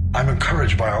 I'm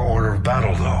encouraged by our order of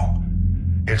battle, though.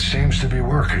 It seems to be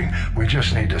working. We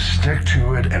just need to stick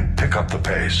to it and pick up the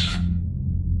pace.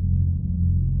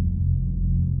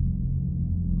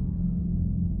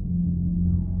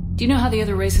 Do you know how the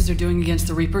other races are doing against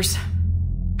the Reapers?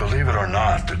 Believe it or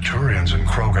not, the Turians and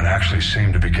Krogan actually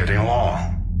seem to be getting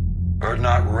along.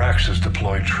 Urdnot Rex has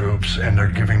deployed troops, and they're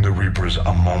giving the Reapers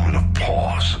a moment of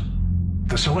pause.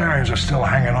 The Solarians are still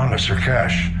hanging on to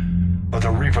Surkesh, but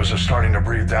the Reapers are starting to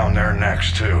breathe down their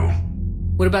necks, too.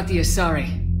 What about the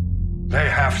Asari? They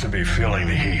have to be feeling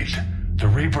the heat. The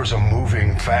Reapers are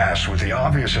moving fast with the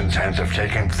obvious intent of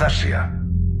taking Thessia.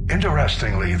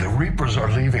 Interestingly, the Reapers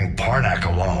are leaving Parnak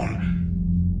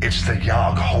alone. It's the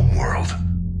Yogg homeworld.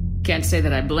 Can't say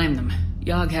that I blame them.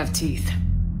 Yogg have teeth.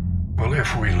 Well,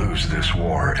 if we lose this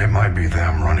war, it might be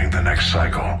them running the next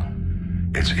cycle.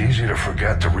 It's easy to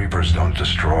forget the Reapers don't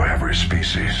destroy every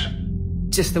species.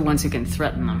 Just the ones who can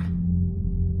threaten them.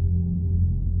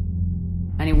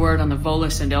 Any word on the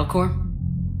Volus and Elcor?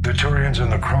 The Turians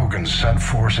and the Krogans sent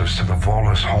forces to the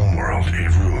Volus homeworld,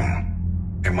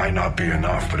 Irun. It might not be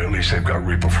enough, but at least they've got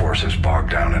Reaper forces bogged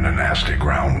down in a nasty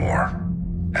ground war.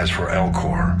 As for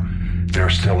Elcor, they're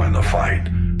still in the fight,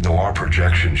 though our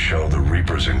projections show the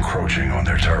Reapers encroaching on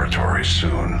their territory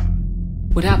soon.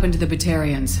 What happened to the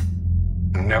Batarians?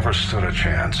 Never stood a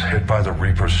chance, hit by the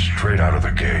Reapers straight out of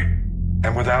the gate.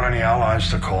 And without any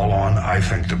allies to call on, I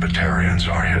think the Batarians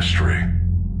are history.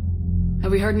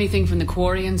 Have we heard anything from the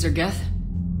Quarians or Geth?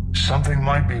 Something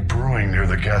might be brewing near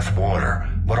the Geth border,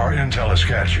 but our intel is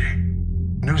sketchy.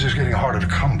 News is getting harder to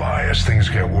come by as things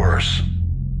get worse.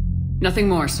 Nothing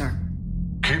more, sir.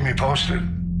 Keep me posted.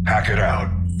 Hack it out.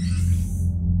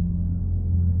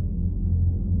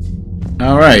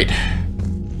 All right.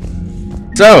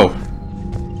 So,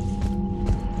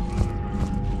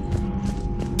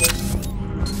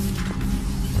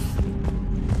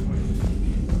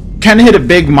 kind of hit a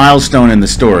big milestone in the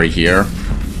story here.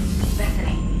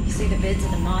 Bethany, you see the vids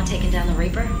of the Maw taking down the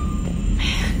Reaper?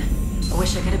 Man, I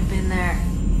wish I could have been there.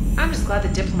 I'm just glad the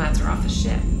diplomats are off the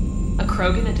ship. A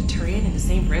Krogan and a Turian in the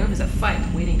same room is a fight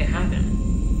waiting to happen.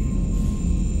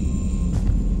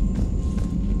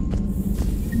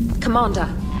 Commander,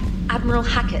 Admiral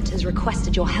Hackett has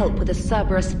requested your help with a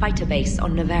Cerberus fighter base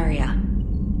on Novaria.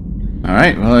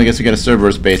 Alright, well I guess we got a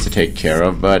Cerberus base to take care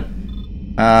of, but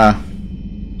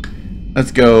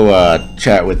let's go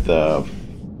chat with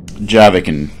Javik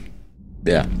and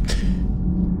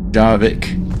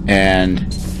Javik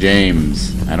and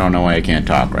James. I don't know why I can't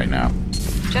talk right now.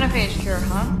 Genophage cure,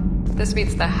 huh? This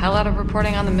beats the hell out of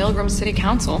reporting on the Milgram City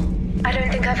Council. I don't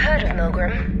think I've heard of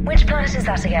Milgram. Which planet is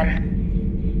that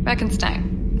again?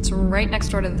 Beckenstein. It's right next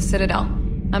door to the Citadel.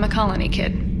 I'm a colony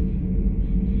kid.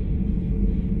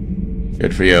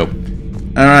 Good for you.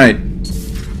 Alright.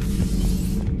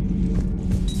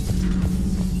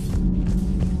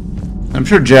 I'm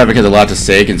sure Javik has a lot to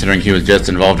say, considering he was just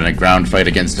involved in a ground fight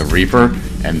against a Reaper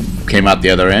and came out the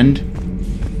other end.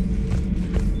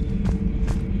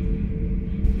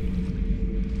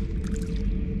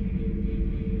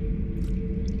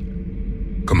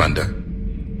 Commander.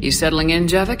 You settling in,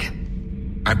 Javik?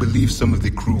 I believe some of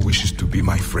the crew wishes to be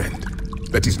my friend.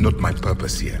 That is not my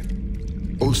purpose here.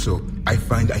 Also, I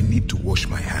find I need to wash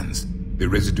my hands. The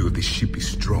residue of the ship is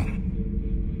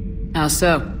strong. How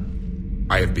so?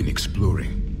 I have been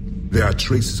exploring. There are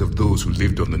traces of those who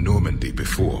lived on the Normandy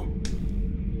before.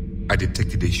 I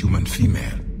detected a human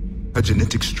female. Her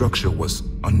genetic structure was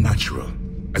unnatural,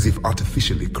 as if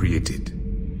artificially created.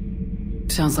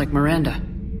 Sounds like Miranda.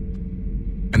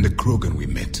 And the Krogan we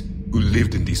met, who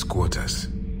lived in these quarters.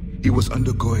 He was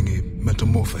undergoing a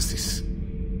metamorphosis.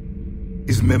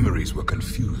 His memories were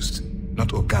confused,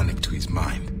 not organic to his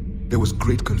mind. There was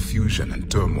great confusion and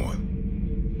turmoil.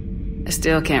 I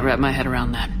still can't wrap my head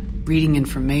around that. Reading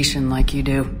information like you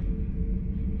do.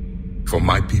 For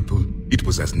my people, it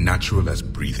was as natural as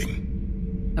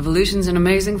breathing. Evolution's an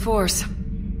amazing force.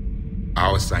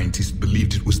 Our scientists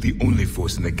believed it was the only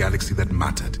force in the galaxy that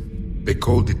mattered. They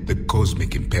called it the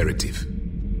cosmic imperative.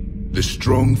 The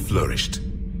strong flourished,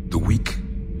 the weak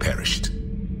perished.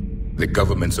 The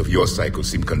governments of your cycle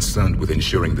seem concerned with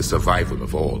ensuring the survival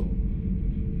of all.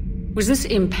 Was this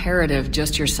imperative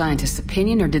just your scientists'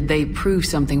 opinion, or did they prove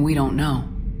something we don't know?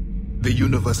 The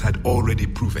universe had already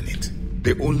proven it.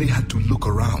 They only had to look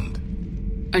around.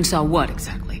 And saw what,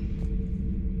 exactly?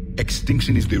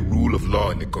 Extinction is the rule of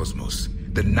law in the cosmos,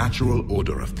 the natural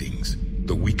order of things.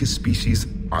 The weakest species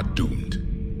are doomed.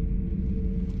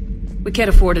 We can't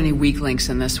afford any weak links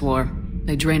in this war.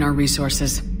 They drain our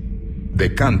resources. They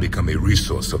can become a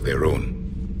resource of their own.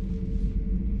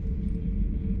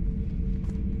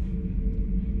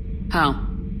 How?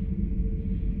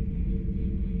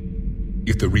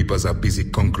 If the Reapers are busy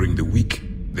conquering the weak,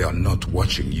 they are not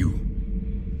watching you.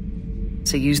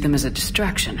 So use them as a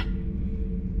distraction.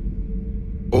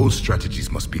 All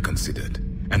strategies must be considered,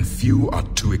 and few are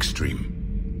too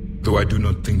extreme. Though I do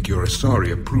not think your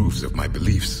Asari approves of my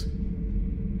beliefs.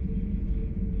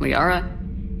 Liara?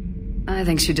 I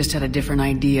think she just had a different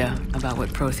idea about what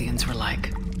Protheans were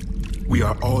like. We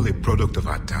are all a product of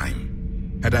our time.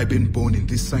 Had I been born in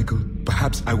this cycle,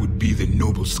 perhaps I would be the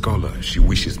noble scholar she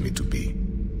wishes me to be.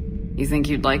 You think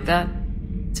you'd like that?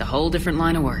 It's a whole different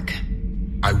line of work.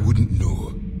 I wouldn't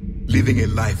know. Living a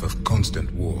life of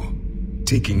constant war.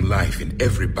 Taking life in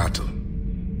every battle.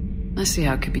 I see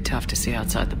how it could be tough to see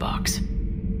outside the box.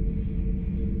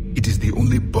 It is the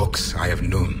only box I have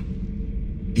known.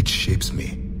 It shapes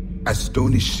me, as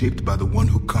stone is shaped by the one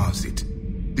who carves it.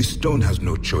 The stone has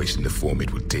no choice in the form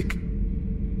it will take.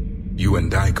 You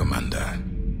and I, Commander.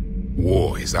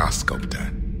 War is our sculptor,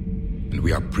 and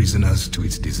we are prisoners to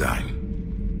its design.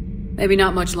 Maybe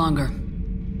not much longer.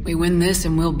 We win this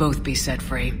and we'll both be set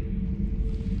free.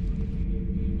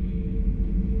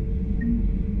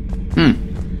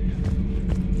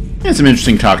 Yeah, some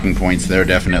interesting talking points there,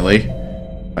 definitely.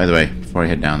 By the way, before I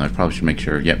head down there, I probably should make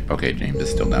sure... Yep, okay, James is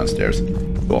still downstairs.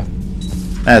 Cool.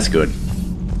 That's good.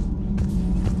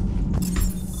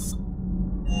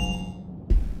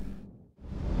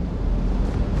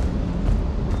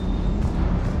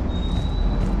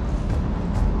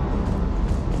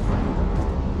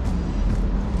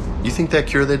 You think that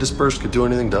cure they dispersed could do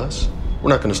anything to us? We're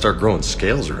not going to start growing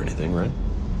scales or anything, right?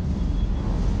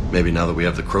 Maybe now that we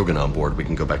have the Krogan on board, we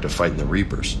can go back to fighting the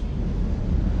Reapers.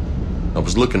 I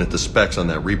was looking at the specs on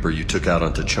that Reaper you took out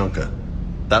on Tuchanka.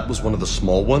 That was one of the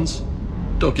small ones?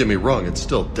 Don't get me wrong, it's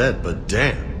still dead, but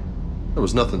damn. There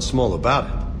was nothing small about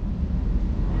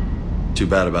it. Too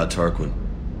bad about Tarquin.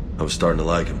 I was starting to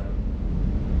like him.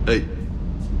 Hey.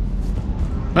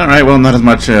 Alright, well, not as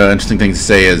much interesting things to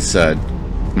say as,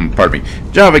 pardon me,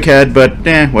 Javik had, but,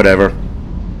 whatever.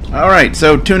 Alright,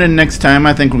 so tune in next time.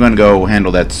 I think we're going to go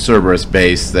handle that Cerberus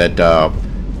base that,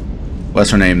 what's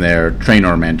her name there,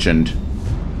 Traynor mentioned.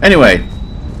 Anyway,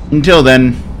 until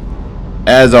then,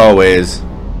 as always,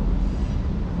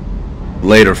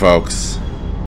 later, folks.